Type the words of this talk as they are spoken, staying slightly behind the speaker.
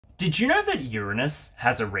Did you know that Uranus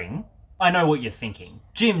has a ring? I know what you're thinking.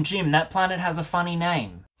 Jim, that planet has a funny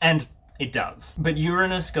name. And it does. But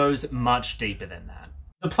Uranus goes much deeper than that.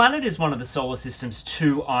 The planet is one of the solar system's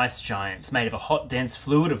 2 ice giants made of a hot, dense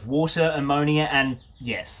fluid of water, ammonia, and,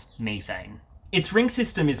 yes, methane. Its ring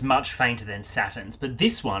system is much fainter than Saturn's, but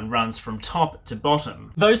this one runs from top to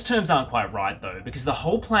bottom. Those terms aren't quite right though, because the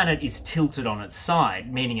whole planet is tilted on its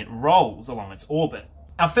side, meaning it rolls along its orbit.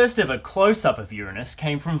 Our first ever close-up of Uranus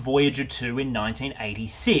came from Voyager 2 in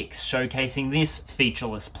 1986, showcasing this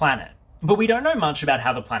featureless planet. But we don't know much about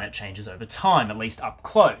how the planet changes over time, at least up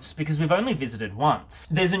close, because we've only visited once.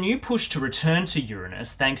 There's a new push to return to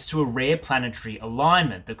Uranus thanks to a rare planetary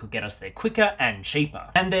alignment that could get us there quicker and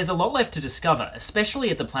cheaper. And there's a lot left to discover,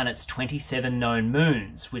 especially at the planet's 27 known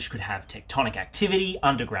moons, which could have tectonic activity,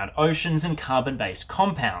 underground oceans, and carbon-based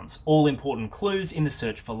compounds, all important clues in the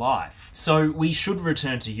search for life. So we should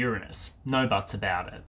return to Uranus, no buts about it.